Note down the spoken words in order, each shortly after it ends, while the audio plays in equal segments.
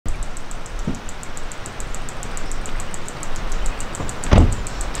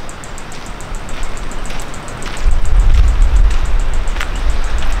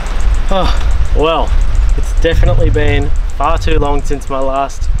Oh, well, it's definitely been far too long since my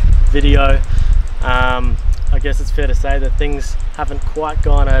last video. I guess it's fair to say that things haven't quite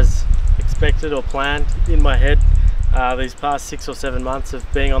gone as expected or planned in my head these past 6 or 7 months of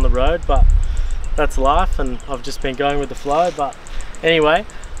being on the road, but that's life and I've just been going with the flow. But anyway,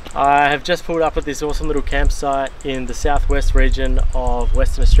 I have just pulled up at this awesome little campsite in the southwest region of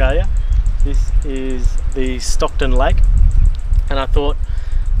Western Australia. This is the Stockton Lake, and I thought,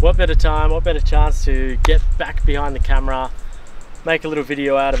 what better time, what better chance to get back behind the camera, make a little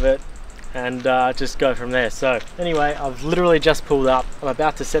video out of it, and just go from there. So anyway, I've literally just pulled up. I'm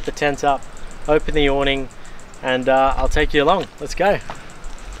about to set the tent up, open the awning, and I'll take you along. Let's go.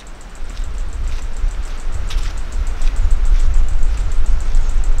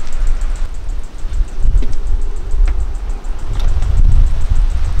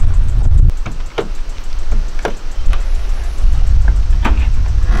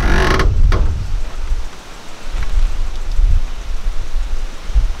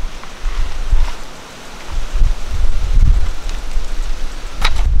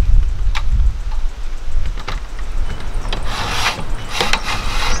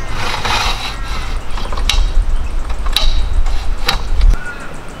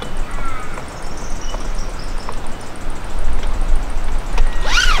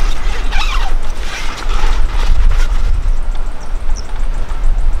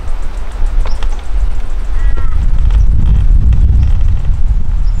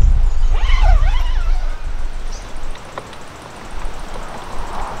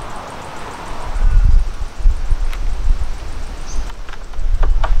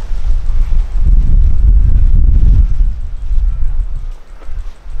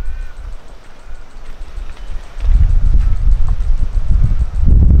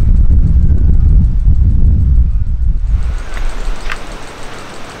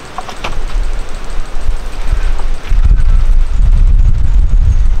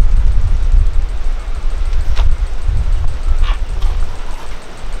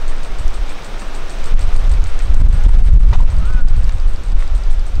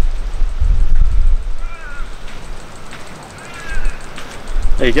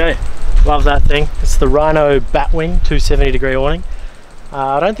 There you go, love that thing. It's the Rhino Batwing 270-degree awning.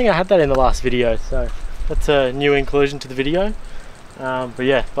 I don't think I had that in the last video, so that's a new inclusion to the video. But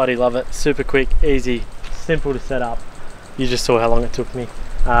yeah, bloody love it. Super quick, easy, simple to set up. You just saw how long it took me.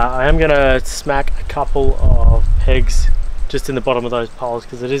 I am gonna smack a couple of pegs just in the bottom of those poles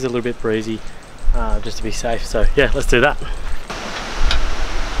because it is a little bit breezy, just to be safe. So yeah, let's do that.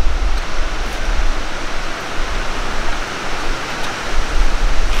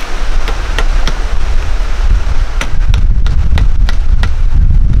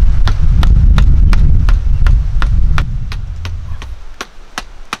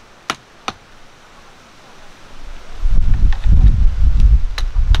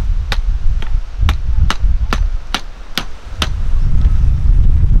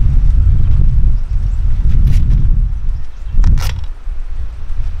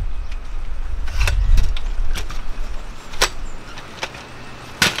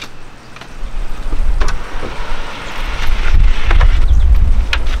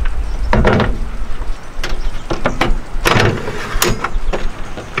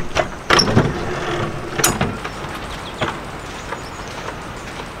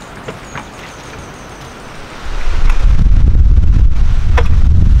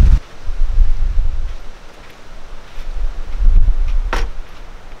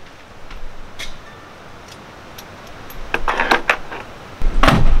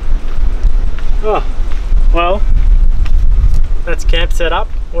 Oh, well, that's camp set up.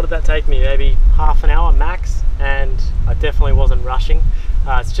 What did that take me? Maybe half an hour max, and I definitely wasn't rushing.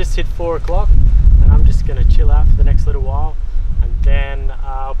 It's just hit 4 o'clock, and I'm just gonna chill out for the next little while, and then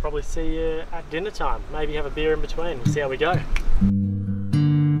I'll probably see you at dinner time. Maybe have a beer in between. We'll see how we go.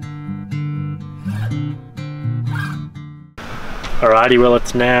 Alrighty, well,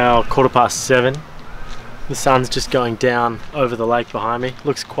 it's now 7:15. The sun's just going down over the lake behind me.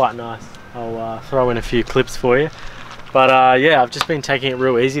 Looks quite nice. I'll throw in a few clips for you. But yeah, I've just been taking it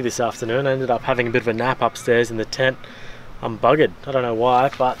real easy this afternoon. I ended up having a bit of a nap upstairs in the tent. I'm buggered. I don't know why,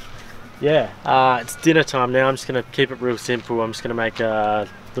 but yeah, it's dinner time now. I'm just gonna keep it real simple. I'm just gonna make a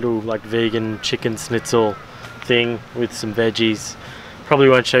little like vegan chicken schnitzel thing with some veggies. Probably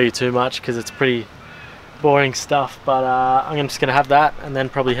won't show you too much because it's pretty boring stuff, but I'm just gonna have that and then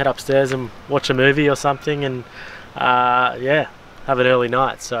probably head upstairs and watch a movie or something, and yeah, have an early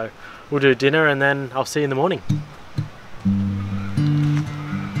night. So we'll do dinner and then I'll see you in the morning.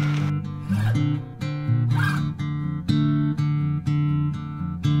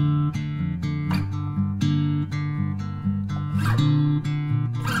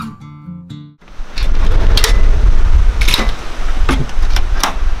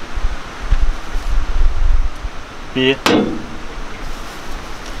 here.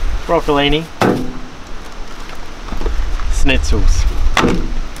 Broccolini. Schnitzels.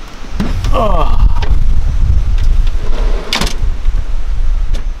 Oh.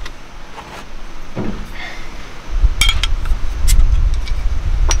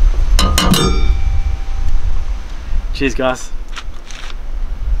 Cheers, guys.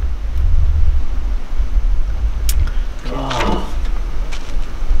 Oh.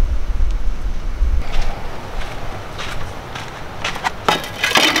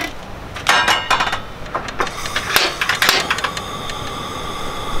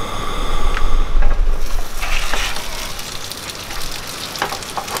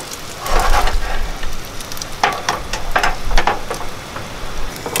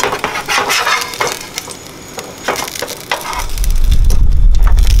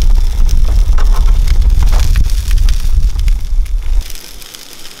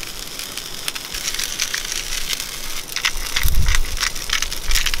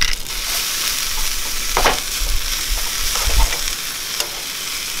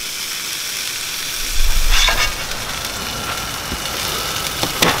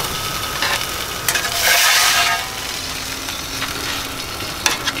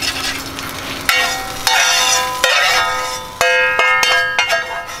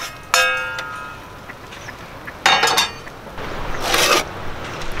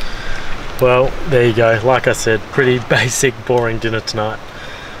 Well, there you go. Like I said, pretty basic, boring dinner tonight.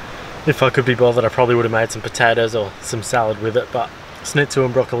 If I could be bothered, I probably would have made some potatoes or some salad with it, but schnitzel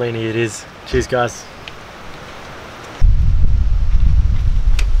and broccolini it is. Cheers, guys.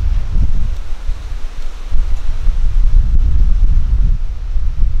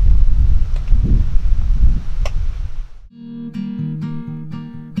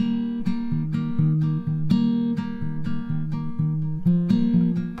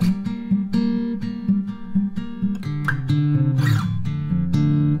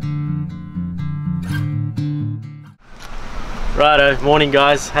 Righto, morning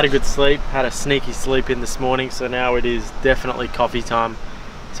guys, had a good sleep, had a sneaky sleep in this morning, so now it is definitely coffee time.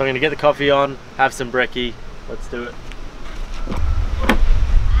 So I'm going to get the coffee on, have some brekkie, let's do it.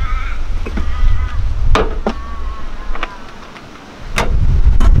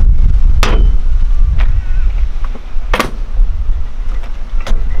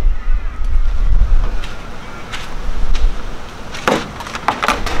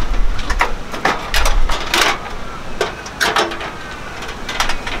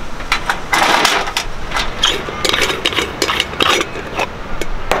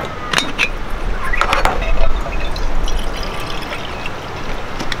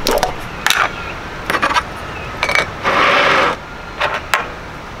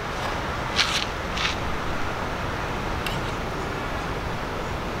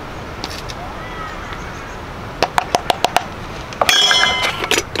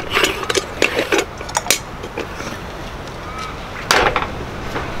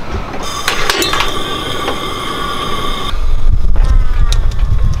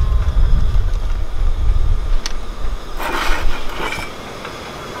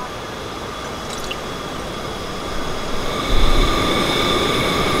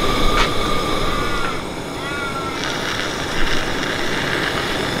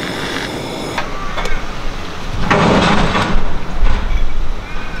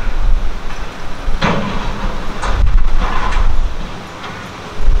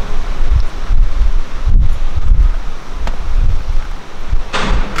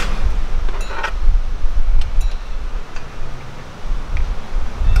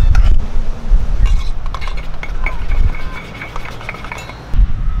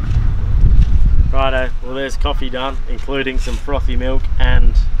 Righto, well there's coffee done, including some frothy milk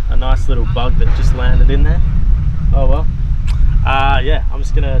and a nice little bug that just landed in there. Oh well. Yeah, I'm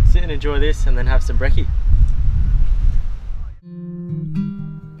just gonna sit and enjoy this and then have some brekkie.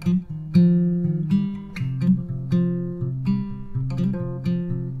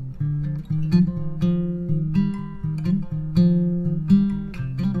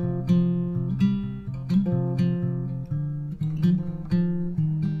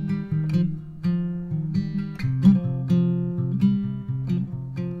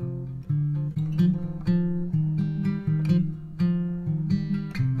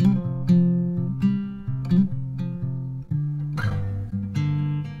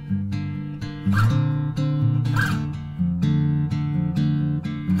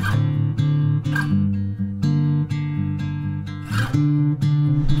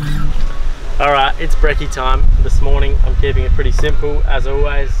 Alright, it's brekkie time. This morning I'm keeping it pretty simple as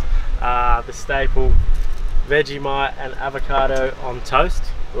always. The staple Vegemite and avocado on toast,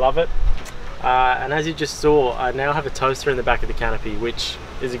 love it. And as you just saw, I now have a toaster in the back of the canopy, which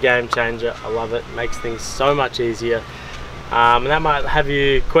is a game changer. I love it. Makes things so much easier. And that might have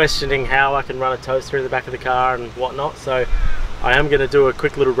you questioning how I can run a toaster in the back of the car and whatnot. So I am going to do a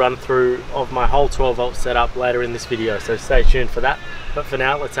quick little run through of my whole 12 volt setup later in this video, so stay tuned for that. But for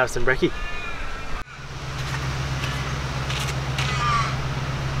now, let's have some brekkie.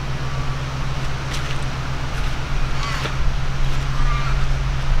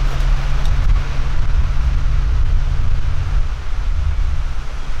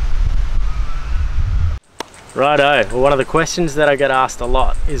 Righto, well, one of the questions that I get asked a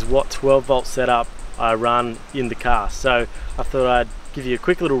lot is what 12 volt setup I run in the car. So I thought I'd give you a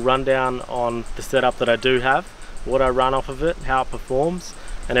quick little rundown on the setup that I do have, what I run off of it, how it performs,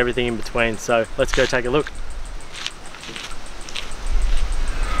 and everything in between. So let's go take a look.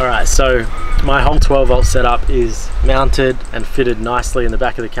 Alright, so my whole 12 volt setup is mounted and fitted nicely in the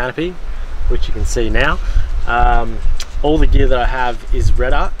back of the canopy, which you can see now. All the gear that I have is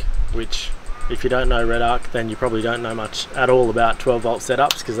Redarc, which, if you don't know Redarc, then you probably don't know much at all about 12 volt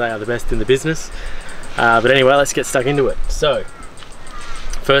setups, because they are the best in the business. But anyway, let's get stuck into it. So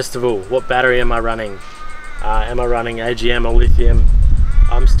first of all, what battery am I running? Am I running AGM or lithium?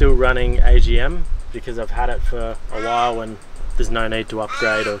 I'm still running AGM because I've had it for a while and there's no need to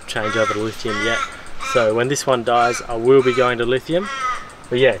upgrade or change over to lithium yet. So when this one dies, I will be going to lithium.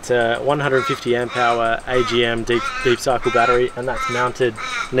 But yeah, it's a 150 amp hour AGM deep cycle battery, and that's mounted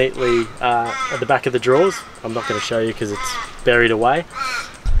neatly at the back of the drawers. I'm not going to show you because it's buried away.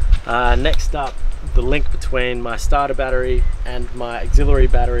 Next up, the link between my starter battery and my auxiliary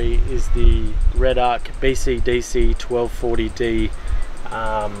battery is the Redarc BC-DC 1240D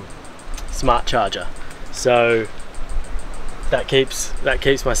smart charger. So that keeps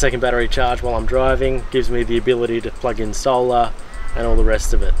my second battery charged while I'm driving, gives me the ability to plug in solar and all the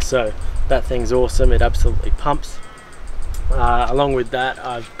rest of it. So that thing's awesome, it absolutely pumps. Along with that,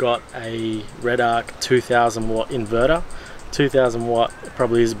 I've got a Redarc 2000 watt inverter. 2000 watt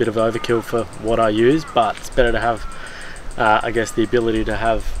probably is a bit of overkill for what I use, but it's better to have I guess the ability to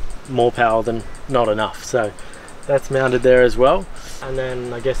have more power than not enough. So that's mounted there as well. And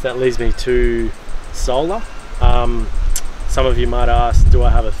then I guess that leads me to solar. Some of you might ask, do I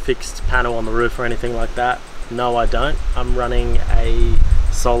have a fixed panel on the roof or anything like that? No, I don't. I'm running a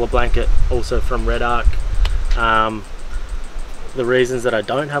solar blanket also from Redarc. The reasons that I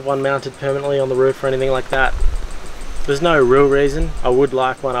don't have one mounted permanently on the roof or anything like that, there's no real reason. I would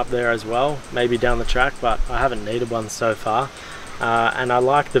like one up there as well, maybe down the track, but I haven't needed one so far. And I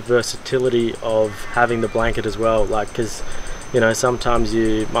like the versatility of having the blanket as well, like, because you know, sometimes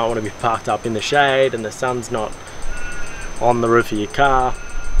you might want to be parked up in the shade and the sun's not on the roof of your car.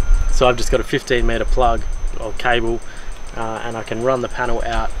 So I've just got a 15-meter plug or cable, and I can run the panel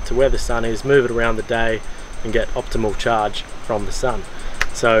out to where the sun is, move it around the day and get optimal charge from the sun.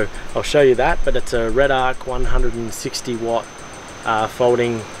 So I'll show you that, but it's a Redarc 160 watt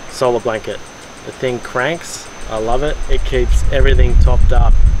folding solar blanket. The thing cranks, I love it. It keeps everything topped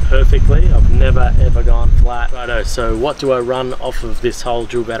up perfectly. I've never ever gone flat. Righto, so what do I run off of this whole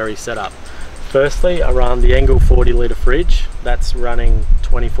dual battery setup? Firstly, I run the Engel 40 litre fridge. That's running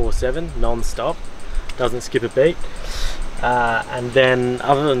 24/7 non-stop, doesn't skip a beat. And then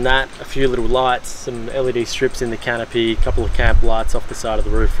other than that, a few little lights, some LED strips in the canopy, a couple of camp lights off the side of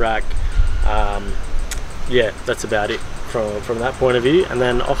the roof rack. Yeah, that's about it from that point of view. And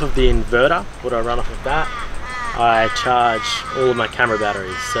then off of the inverter, what I run off of that, I charge all of my camera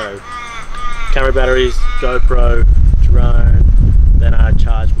batteries. So camera batteries, GoPro, drone, then I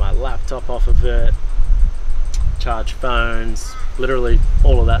charge my laptop off of it, charge phones, literally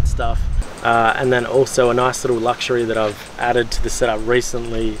all of that stuff. And then also a nice little luxury that I've added to the setup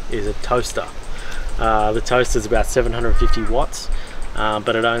recently is a toaster. The toaster is about 750 watts,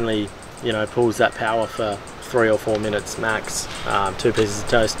 but it only, you know, pulls that power for 3 or 4 minutes max. 2 pieces of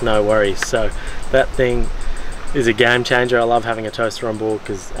toast, no worries. So that thing is a game changer. I love having a toaster on board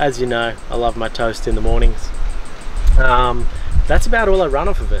because, as you know, I love my toast in the mornings. That's about all I run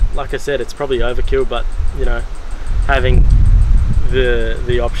off of it. Like I said, it's probably overkill, but you know, having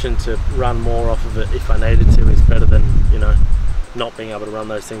the option to run more off of it if I needed to is better than, you know, not being able to run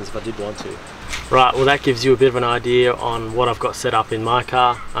those things if I did want to. Right, well, that gives you a bit of an idea on what I've got set up in my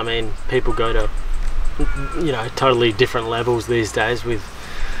car. I mean, people go to, you know, totally different levels these days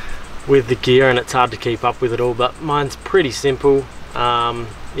with the gear, and it's hard to keep up with it all, but mine's pretty simple.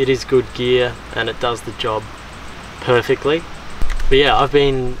 It is good gear and it does the job perfectly. But yeah, I've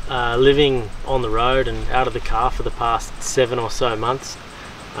been living on the road and out of the car for the past 7 or so months,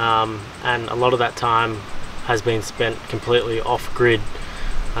 and a lot of that time has been spent completely off grid,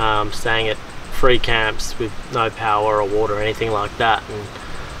 staying at free camps with no power or water or anything like that, and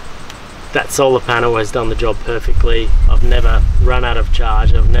that solar panel has done the job perfectly. I've never run out of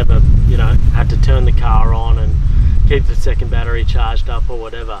charge. I've never, you know, had to turn the car on and keep the second battery charged up or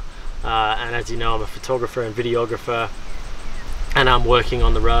whatever. And as you know, I'm a photographer and videographer, and I'm working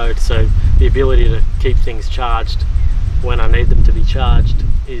on the road, so the ability to keep things charged when I need them to be charged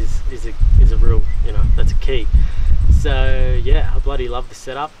is a real, you know, that's a key. So yeah, I bloody love the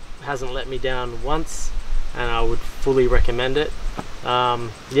setup. It hasn't let me down once, and I would fully recommend it.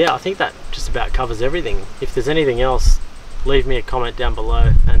 Yeah, I think that just about covers everything. If there's anything else, leave me a comment down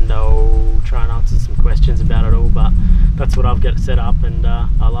below and I'll try and answer some questions about it all, but that's what I've got set up, and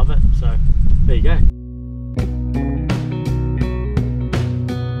I love it. So there you go.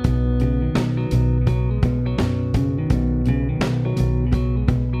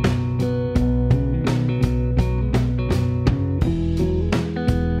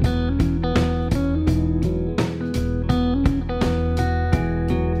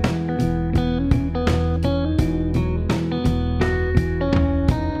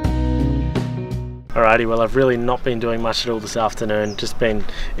 Alrighty, well, I've really not been doing much at all this afternoon, just been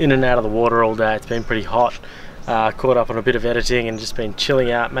in and out of the water all day. It's been pretty hot. Caught up on a bit of editing and just been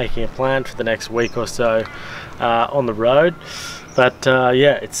chilling out, making a plan for the next week or so on the road. But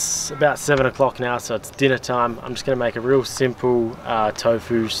yeah, it's about 7 o'clock now, so it's dinner time. I'm just going to make a real simple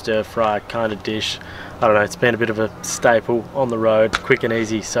tofu stir fry kind of dish. I don't know, it's been a bit of a staple on the road, quick and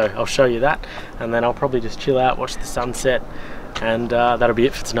easy, so I'll show you that, and then I'll probably just chill out, watch the sunset, and that'll be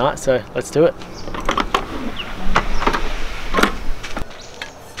it for tonight. So let's do it.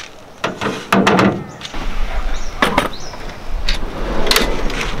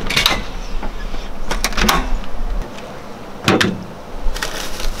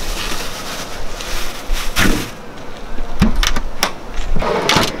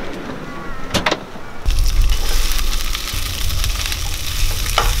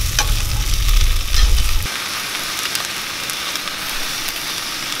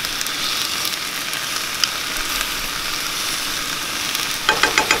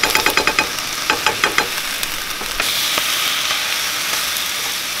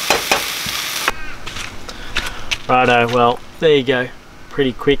 Righto, well, there you go.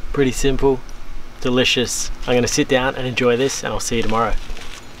 Pretty quick, pretty simple, delicious. I'm going to sit down and enjoy this, and I'll see you tomorrow.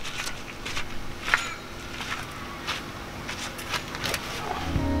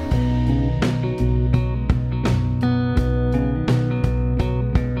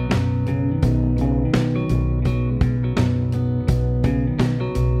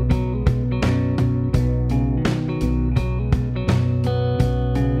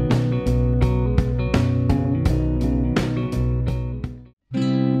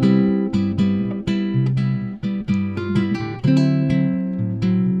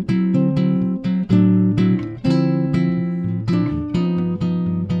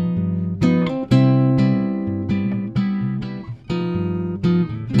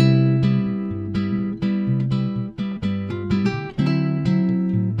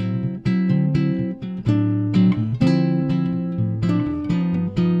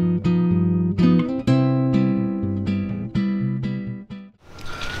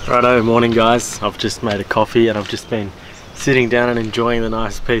 Righto, morning guys. I've just made a coffee and I've just been sitting down and enjoying the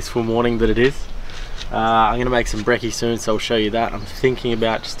nice peaceful morning that it is. I'm going to make some brekkie soon, so I'll show you that. I'm thinking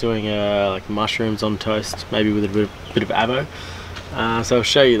about just doing like mushrooms on toast, maybe with a bit of avo. So I'll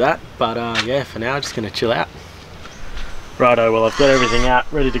show you that, but yeah, for now I'm just going to chill out. Righto, well, I've got everything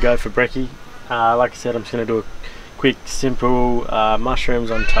out ready to go for brekkie. Like I said, I'm just going to do a quick simple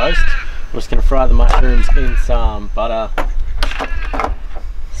mushrooms on toast. I'm just going to fry the mushrooms in some butter,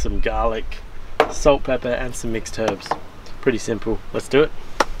 some garlic, salt, pepper, and some mixed herbs. Pretty simple. Let's do it.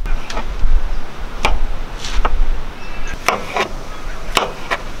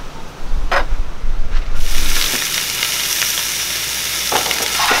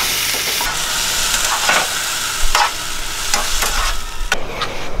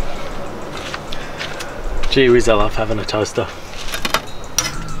 Gee whiz, I love having a toaster.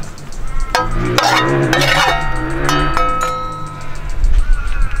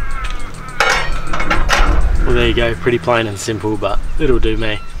 Well, there you go, pretty plain and simple, but it'll do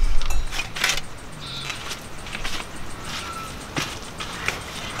me.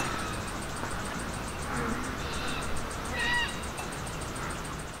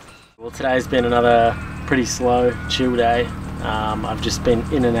 Well, today's been another pretty slow, chill day. I've just been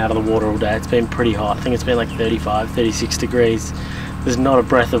in and out of the water all day. It's been pretty hot. I think it's been like 35, 36 degrees. There's not a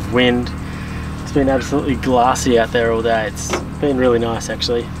breath of wind. It's been absolutely glassy out there all day. It's been really nice,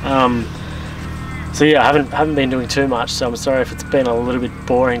 actually. So yeah, I haven't been doing too much, so I'm sorry if it's been a little bit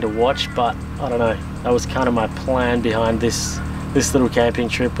boring to watch, but I don't know, that was kind of my plan behind this little camping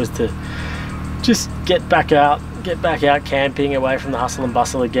trip, was to just get back out camping, away from the hustle and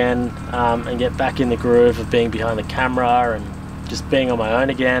bustle again, and get back in the groove of being behind the camera and just being on my own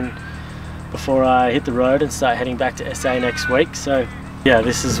again before I hit the road and start heading back to SA next week. So yeah,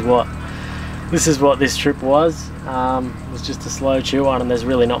 this is what this trip was. It was just a slow chill one, and there's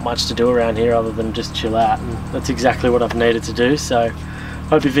really not much to do around here other than just chill out, and that's exactly what I've needed to do. So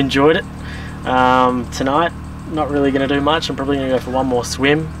hope you've enjoyed it. Tonight, not really going to do much. I'm probably going to go for one more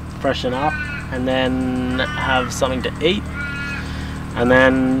swim, freshen up, and then have something to eat, and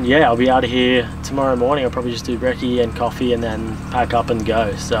then yeah, I'll be out of here tomorrow morning. I'll probably just do brekkie and coffee and then pack up and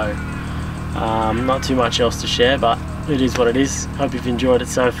go. So not too much else to share, but it is what it is. Hope you've enjoyed it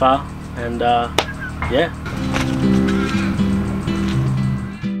so far, and yeah.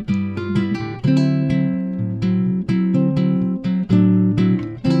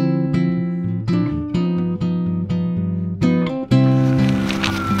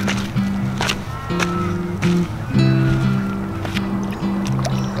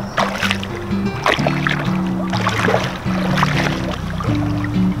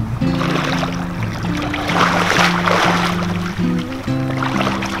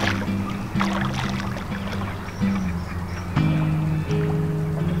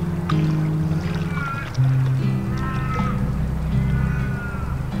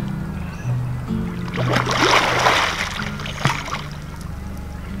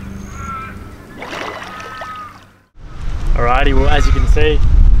 Alrighty, well, as you can see,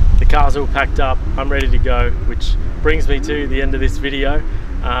 the car's all packed up. I'm ready to go, which brings me to the end of this video.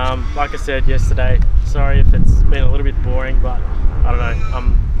 Like I said yesterday, sorry if it's been a little bit boring, but I don't know,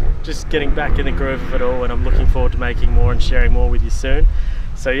 I'm just getting back in the groove of it all, and I'm looking forward to making more and sharing more with you soon.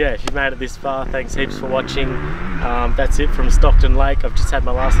 So yeah, if you've made it this far, thanks heaps for watching. That's it from Stockton Lake. I've just had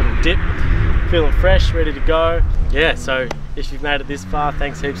my last little dip, feeling fresh, ready to go. Yeah, so if you've made it this far,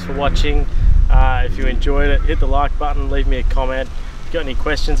 thanks heaps for watching. If you enjoyed it, hit the like button, leave me a comment. If you've got any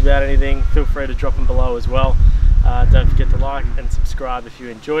questions about anything, feel free to drop them below as well. Don't forget to like and subscribe if you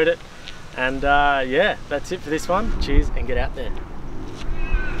enjoyed it. And yeah, that's it for this one. Cheers, and get out there.